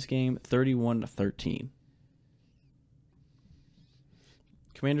win this game 31-13.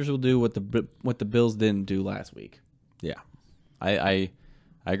 Commanders will do what the Bills didn't do last week. Yeah. I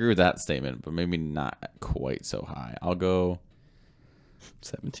agree with that statement, but maybe not quite so high. I'll go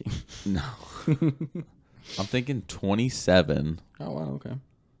 17. No. I'm thinking 27. Oh, wow, okay.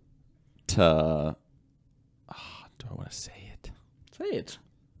 Do I want to say it? Say it.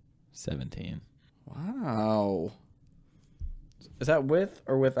 17. Wow. Is that with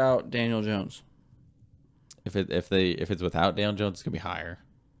or without Daniel Jones? If it's without Daniel Jones, it's gonna be higher.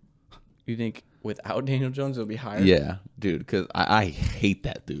 You think without Daniel Jones it'll be higher? Yeah, dude, because I hate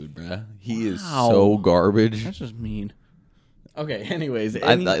that dude, bruh. He is so garbage. That's just mean. Okay, anyways.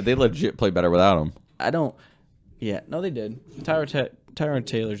 They legit play better without him. Yeah, no, they did. Tyrod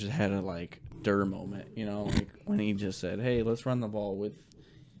Taylor just had a, Durr moment, when he just said, hey, let's run the ball with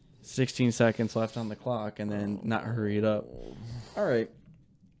 16 seconds left on the clock and then not hurry it up. All right.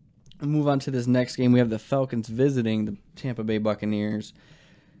 We'll move on to this next game. We have the Falcons visiting the Tampa Bay Buccaneers.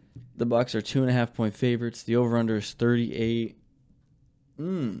 The Bucs are 2.5-point favorites. The over-under is 38.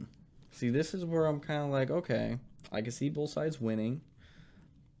 See, this is where I'm kind of like, okay, I can see both sides winning,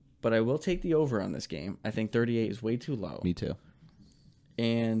 but I will take the over on this game. I think 38 is way too low. Me too.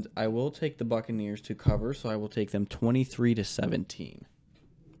 And I will take the Buccaneers to cover, so I will take them 23-17.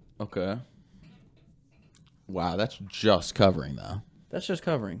 Okay. Wow, that's just covering though. That's just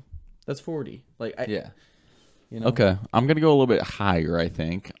covering. That's 40. Yeah. Okay, I'm gonna go a little bit higher. I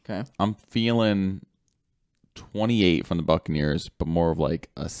think. Okay. I'm feeling 28 from the Buccaneers, but more of like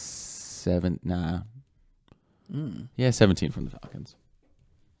a 7. Nah. Yeah, 17 from the Falcons.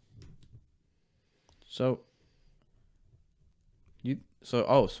 So you're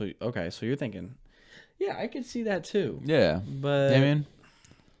thinking, yeah, I could see that too. Yeah, but I mean, it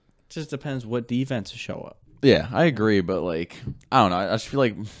just depends what defenses show up. Yeah, I agree, but I don't know. I just feel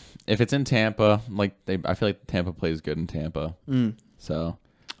like if it's in Tampa, I feel like Tampa plays good in Tampa. So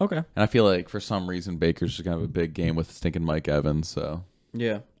okay, and I feel like for some reason Baker's just gonna have a big game with stinking Mike Evans. So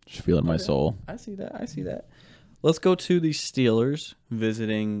yeah, just feel it in my soul. I see that. Let's go to the Steelers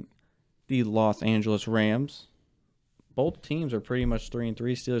visiting the Los Angeles Rams. Both teams are pretty much 3-3.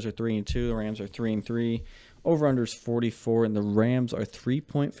 Steelers are 3-2. The Rams are 3-3. Over/under is 44, and the Rams are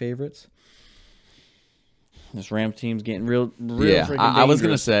 3-point favorites. This Rams team's getting real. Yeah, I was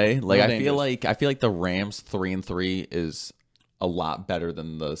gonna say I feel dangerous. like the Rams 3-3 is a lot better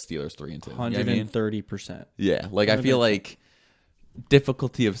than the Steelers 3-2. 130%. Yeah, I feel like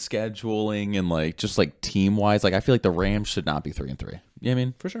difficulty of scheduling and just team wise, I feel like the Rams should not be 3-3. You know what I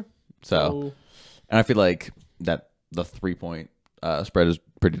mean? For sure. So and I feel like that the 3-point spread is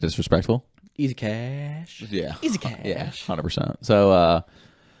pretty disrespectful. Easy cash. Yeah. Easy cash. Yeah, 100%. So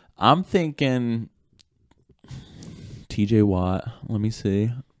I'm thinking TJ Watt. Let me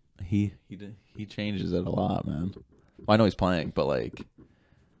see. He changes it a lot, man. Well, I know he's playing, but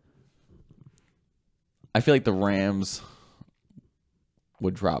I feel like the Rams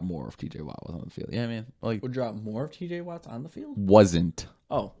would drop more if TJ Watt was on the field. Yeah, man. Would drop more if TJ Watt's on the field? Wasn't.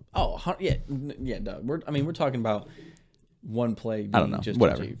 Yeah, Doug. We're talking about one play being I don't know. just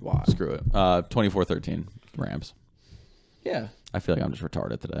Whatever. TJ Watt. Screw it. 24-13 Rams. Yeah. I feel like I'm just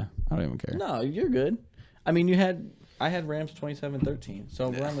retarded today. I don't even care. No, you're good. I mean, I had Rams 27-13, so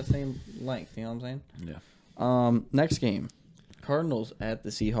we're on the same length. You know what I'm saying? Yeah. Next game, Cardinals at the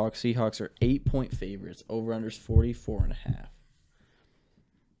Seahawks. Seahawks are 8-point favorites. Over/under's 44.5.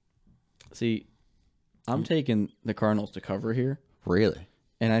 See, I'm taking the Cardinals to cover here. Really?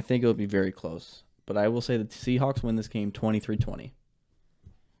 And I think it'll be very close. But I will say that the Seahawks win this game 23-20.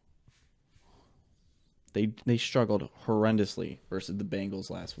 They struggled horrendously versus the Bengals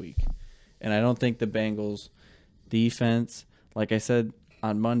last week. And I don't think the Bengals defense, like I said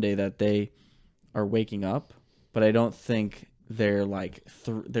on Monday, that they are waking up, but I don't think they're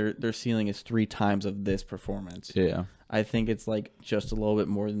their ceiling is 3 times of this performance. Yeah. I think it's just a little bit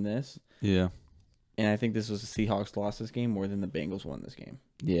more than this. Yeah. And I think this was the Seahawks lost this game more than the Bengals won this game.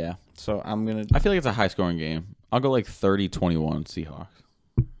 Yeah. So I feel like it's a high scoring game. I'll go 30-21 Seahawks.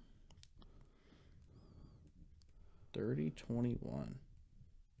 30-21.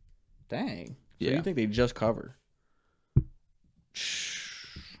 Dang. So Yeah. you think they just cover?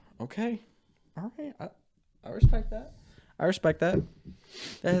 Okay. All right. I respect that.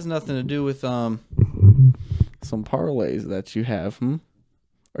 That has nothing to do with some parlays that you have, Or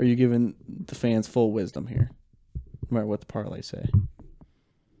are you giving the fans full wisdom here? No matter what the parlays say.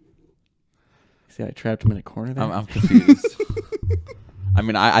 See, I trapped him in a corner there. I'm confused. I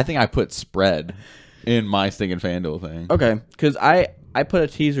mean, I think I put spread in my stinking FanDuel thing. Okay, because I put a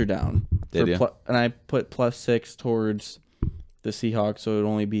teaser down. Did you? And I put +6 towards the Seahawks, so it would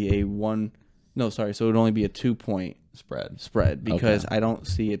only be a 2-point spread because I don't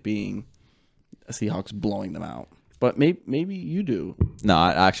see it being a Seahawks blowing them out. But maybe you do. No,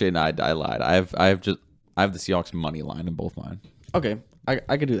 I lied. I have the Seahawks money line in both mine. Okay,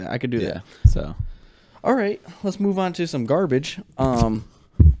 I could do that. I could do that. So, all right, let's move on to some garbage.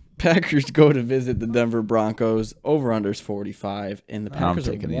 Packers go to visit the Denver Broncos. Over/under's 45, and the Packers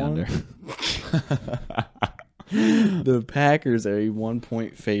I'm taking the under. The Packers are a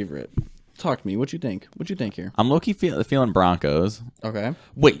 1-point favorite. Talk to me. What you think? What you think here? I'm low-key feeling Broncos. Okay.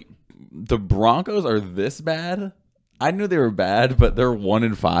 Wait, the Broncos are this bad? I knew they were bad, but they're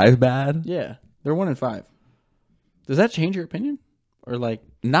 1-5 bad. Yeah, they're 1-5. Does that change your opinion, or like?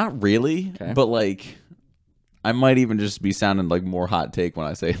 Not really, okay. But like, I might even just be sounding like more hot take when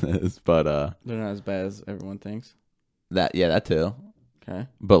I say this, but they're not as bad as everyone thinks. That too. Okay.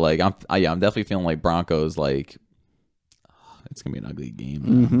 But like, I'm definitely feeling like Broncos. Like, it's gonna be an ugly game.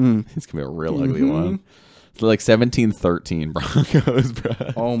 Mm-hmm. It's gonna be a real ugly one. It's like 17-13 Broncos, bro.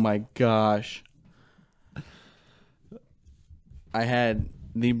 Oh my gosh. I had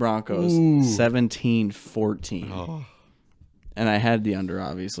the Broncos 17-14. Oh. And I had the under,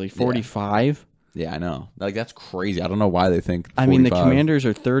 obviously. 45. Yeah, I know. Like, that's crazy. I don't know why they think 45. I mean, the Commanders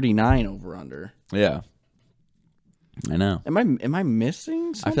are 39 over/under. Yeah. I know. Am I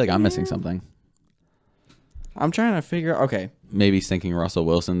missing something? I feel like I'm missing something. I'm trying to figure out. Okay. Maybe thinking Russell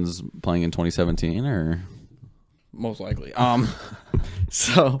Wilson's playing in 2017, or most likely.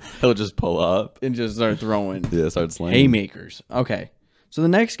 So he'll just pull up and just start throwing. Yeah, start slinging haymakers. Okay. So the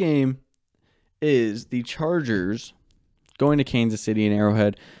next game is the Chargers going to Kansas City and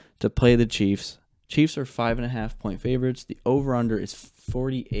Arrowhead to play the Chiefs. Chiefs are 5.5-point favorites. The over/under is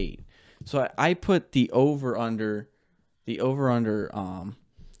 48. So I put the over/under.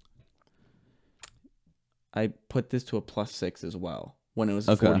 I put this to a +6 as well when it was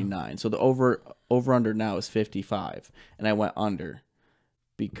 49. So the over/under now is 55, and I went under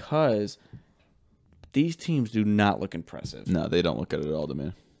because these teams do not look impressive. No, they don't look good at all to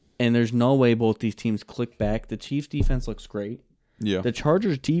me. And there's no way both these teams click back. The Chiefs defense looks great. Yeah. The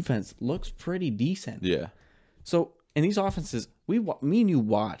Chargers defense looks pretty decent. Yeah. So, in these offenses, me and you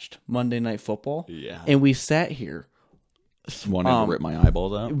watched Monday Night Football. Yeah. And we sat here wanting to rip my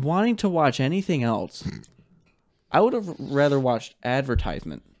eyeballs out. Wanting to watch anything else. I would have rather watched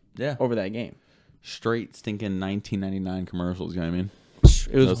advertisement over that game. Straight stinking 1999 commercials, you know what I mean?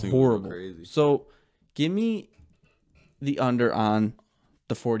 It was horrible. Crazy. So, give me the under on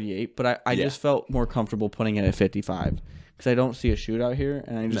the 48, but I just felt more comfortable putting it at 55 because I don't see a shootout here,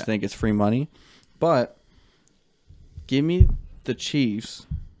 and I just think it's free money. But give me the Chiefs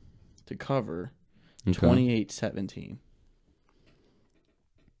to cover 28-17.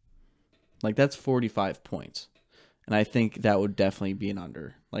 Like, that's 45 points. And I think that would definitely be an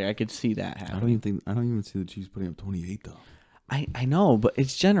under. Like, I could see that happen. I don't even see the Chiefs putting up 28 though. I know, but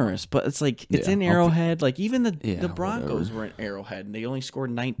it's generous. But it's like it's in Arrowhead. Like even the Broncos were in Arrowhead, and they only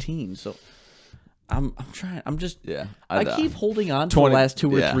scored 19. So I'm trying. I'm just I keep holding on to the last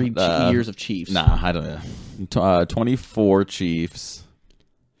 2 or 3 years of Chiefs. Nah, I don't know. 24 Chiefs.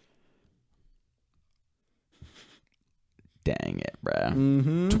 Dang it,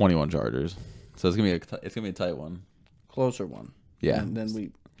 bruh. 21 Chargers. So it's gonna be a tight one. Closer one. Yeah. And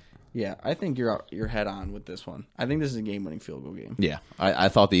then I think you're head on with this one. I think this is a game-winning field goal game. Yeah, I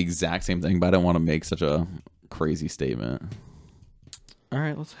thought the exact same thing, but I didn't want to make such a crazy statement. All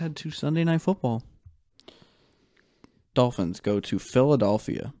right, let's head to Sunday Night Football. Dolphins go to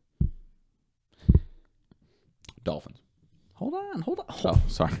Philadelphia. Dolphins. Hold on. Oh,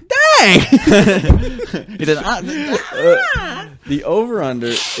 sorry. Dang! He did the over-under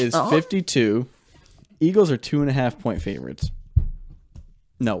is 52. Eagles are 2.5-point favorites.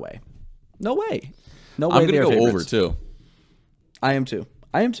 No way. I'm going to go over, too. I am too.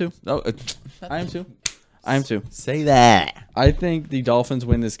 Oh, I am too. Say that. I think the Dolphins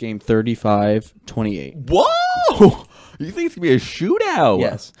win this game 35-28. Whoa! You think it's going to be a shootout?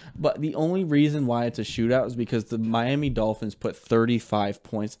 Yes. But the only reason why it's a shootout is because the Miami Dolphins put 35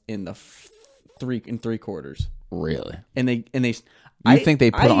 points in the three quarters. Really? And they You think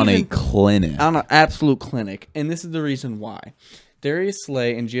they put on a clinic? On an absolute clinic. And this is the reason why. Darius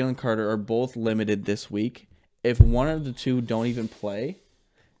Slay and Jalen Carter are both limited this week. If one of the two don't even play,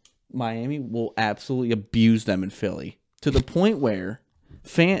 Miami will absolutely abuse them in Philly to the point where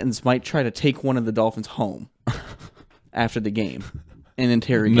fans might try to take one of the Dolphins home after the game and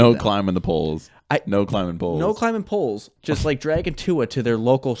interrogate them. Climbing the poles. No climbing poles. No climbing poles. Just like dragging Tua to their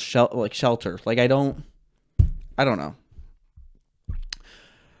local shelter. Like I don't know.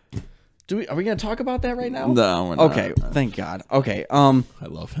 Are we going to talk about that right now? No, we're not. Okay, thank God. Okay, I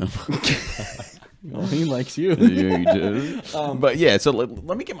love him. Well, he likes you. Yeah, he does. But yeah, so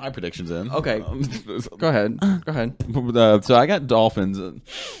let me get my predictions in. Okay, go ahead. So I got Dolphins.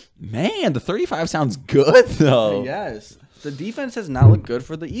 Man, the 35 sounds good though. Yes, the defense has not looked good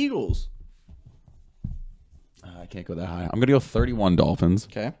for the Eagles. I can't go that high. I'm gonna go 31 Dolphins.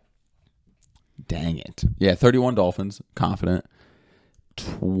 Okay. Dang it. Yeah, 31 Dolphins. Confident.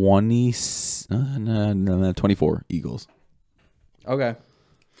 24 Eagles. Okay.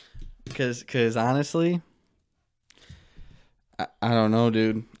 Because honestly, I don't know,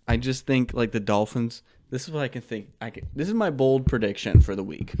 dude. I just think like the Dolphins. This is what I can think. This is my bold prediction for the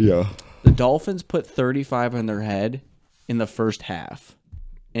week. Yeah. The Dolphins put 35 on their head in the first half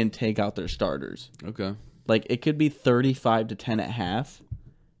and take out their starters. Okay. Like it could be 35-10 at half,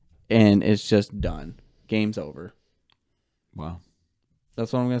 and it's just done. Game's over. Wow.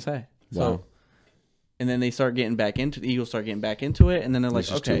 That's what I'm gonna say. Wow. So, and then the Eagles start getting back into it, and then they're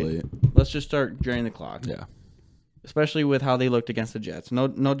like, okay, let's just start draining the clock. Yeah. Especially with how they looked against the Jets. No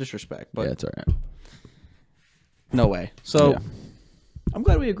disrespect, but yeah, it's all right. No way. So, yeah. I'm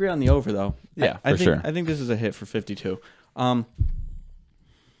glad we agree on the over, though. Yeah, I think, sure. I think this is a hit for 52.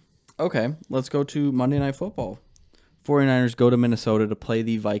 Okay, let's go to Monday Night Football. 49ers go to Minnesota to play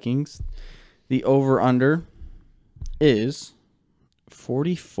the Vikings. The over-under is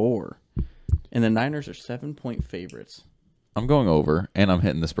 44. And the Niners are 7-point favorites. I'm going over, and I'm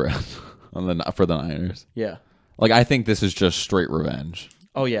hitting the spread for the Niners. Yeah. Like, I think this is just straight revenge.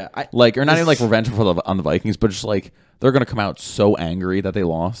 Oh, yeah. Or not even like revenge on the Vikings, but just like they're going to come out so angry that they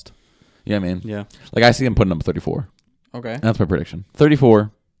lost. You know what I mean? Yeah. Like, I see them putting them 34. Okay. And that's my prediction.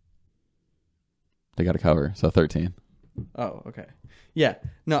 34. They got to cover, so 13. Oh, okay. Yeah.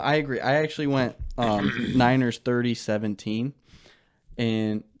 No, I agree. I actually went Niners 30-17,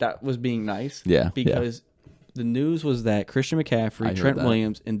 and that was being nice. Yeah. Because the news was that Christian McCaffrey, Trent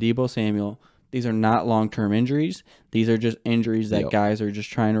Williams, and Deebo Samuel, these are not long-term injuries. These are just injuries that guys are just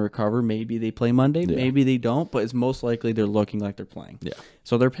trying to recover. Maybe they play Monday. Yeah. Maybe they don't, but it's most likely they're looking like they're playing. Yeah.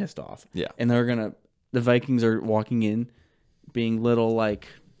 So they're pissed off. Yeah. And the Vikings are walking in being little like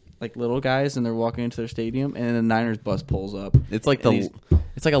little guys, and they're walking into their stadium, and the Niners bus pulls up. It's like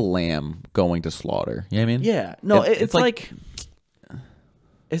it's like a lamb going to slaughter. You know what I mean? Yeah. No, it's like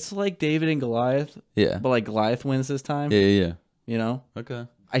it's like David and Goliath. Yeah. But like Goliath wins this time. Yeah. You know? Okay.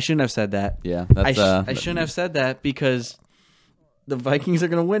 I shouldn't have said that. Yeah. I shouldn't have said that because the Vikings are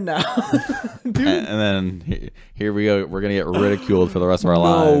going to win now. Dude. And then here we go. We're going to get ridiculed for the rest of our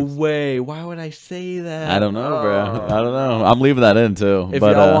lives. No way. Why would I say that? I don't know, bro. I don't know. I'm leaving that in too. If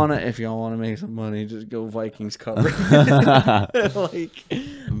y'all want to make some money, just go Vikings cover.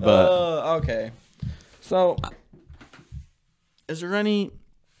 Okay. So, is there any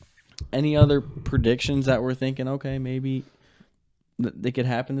other predictions that we're thinking? Okay, maybe they could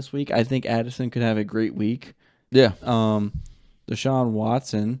happen this week. I think Addison could have a great week. Yeah. Deshaun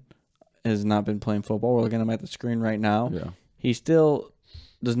Watson has not been playing football. We're looking at him at the screen right now. Yeah. He still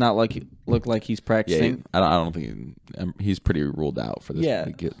does not look like he's practicing. Yeah, I don't think he's pretty ruled out for this. Yeah.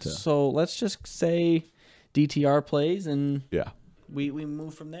 So let's just say DTR plays and we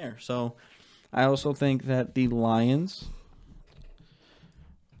move from there. So I also think that the Lions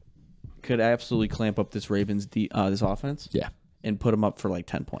could absolutely clamp up this Ravens this offense. Yeah. And put them up for like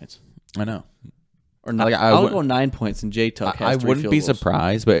 10 points. I know. Or not, I'll go 9 points and J-Tuck has 3 wouldn't be field goals.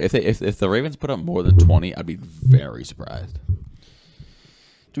 surprised, but if the Ravens put up more than 20, I'd be very surprised.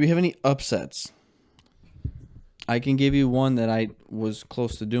 Do we have any upsets? I can give you one that I was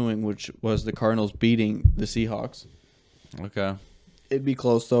close to doing, which was the Cardinals beating the Seahawks. Okay. It'd be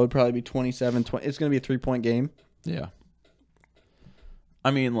close, though. It'd probably be 27-20. It's going to be a 3-point game. Yeah.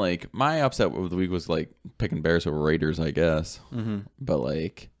 I mean, like, my upset of the week was, like, picking Bears over Raiders, I guess. Mm-hmm. But,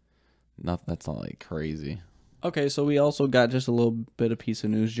 like, that's not, like, crazy. Okay, so we also got just a little bit of piece of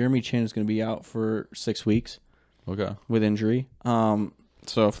news. Jeremy Chin is going to be out for 6 weeks. Okay. With injury.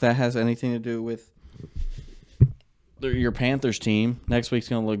 So if that has anything to do with your Panthers team, next week's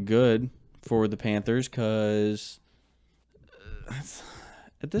going to look good for the Panthers because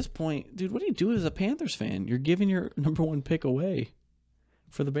at this point, dude, what do you do as a Panthers fan? You're giving your number 1 pick away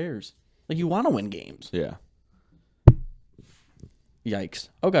for the Bears. Like, you want to win games. Yeah. Yikes.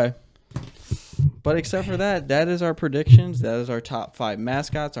 Okay. But except for that, that is our predictions. That is our top 5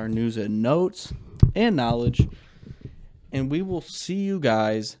 mascots, our news and notes and knowledge. And we will see you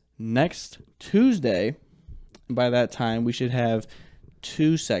guys next Tuesday. And by that time, we should have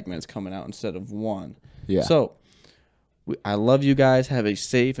 2 segments coming out instead of 1. Yeah. So, I love you guys. Have a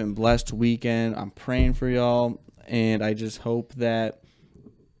safe and blessed weekend. I'm praying for y'all. And I just hope that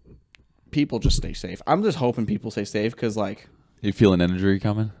people just stay safe. I'm just hoping people stay safe because, like... You feel an injury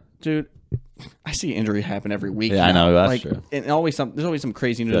coming? Dude, I see injury happen every week. Yeah, now. I know. That's true. And there's always some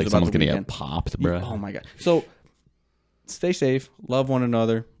crazy news Like about someone's the going to weekend. get popped, bro. Oh, my God. So, stay safe. Love one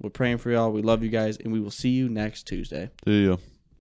another. We're praying for y'all. We love you guys. And we will see you next Tuesday. See you.